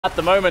at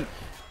the moment.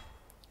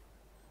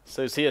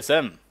 So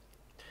TSM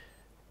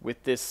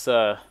with this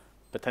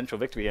potential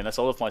victory, and that's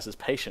Olofmeister's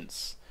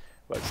patience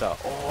works out.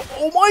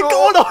 Oh my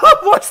god!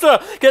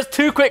 Olofmeister gets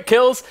 2 quick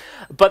kills,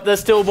 but there's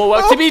still more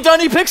work to be done.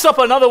 He picks up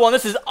another one.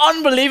 This is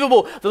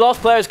unbelievable. The last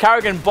player is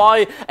Carrigan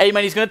by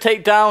A-Man. He's going to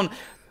take down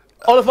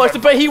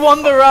Olofmeister, but he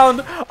won the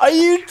round. Are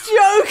you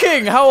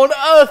joking? How on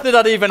earth did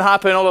that even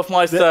happen,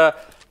 Olofmeister?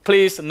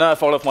 Please nerf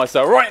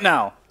Olofmeister right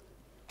now.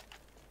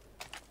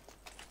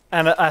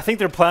 And I think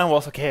their plan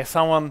was, okay, if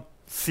someone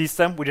sees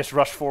them, we just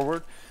rush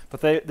forward. But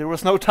there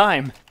was no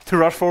time to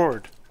rush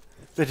forward.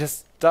 They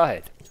just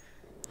died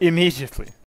immediately.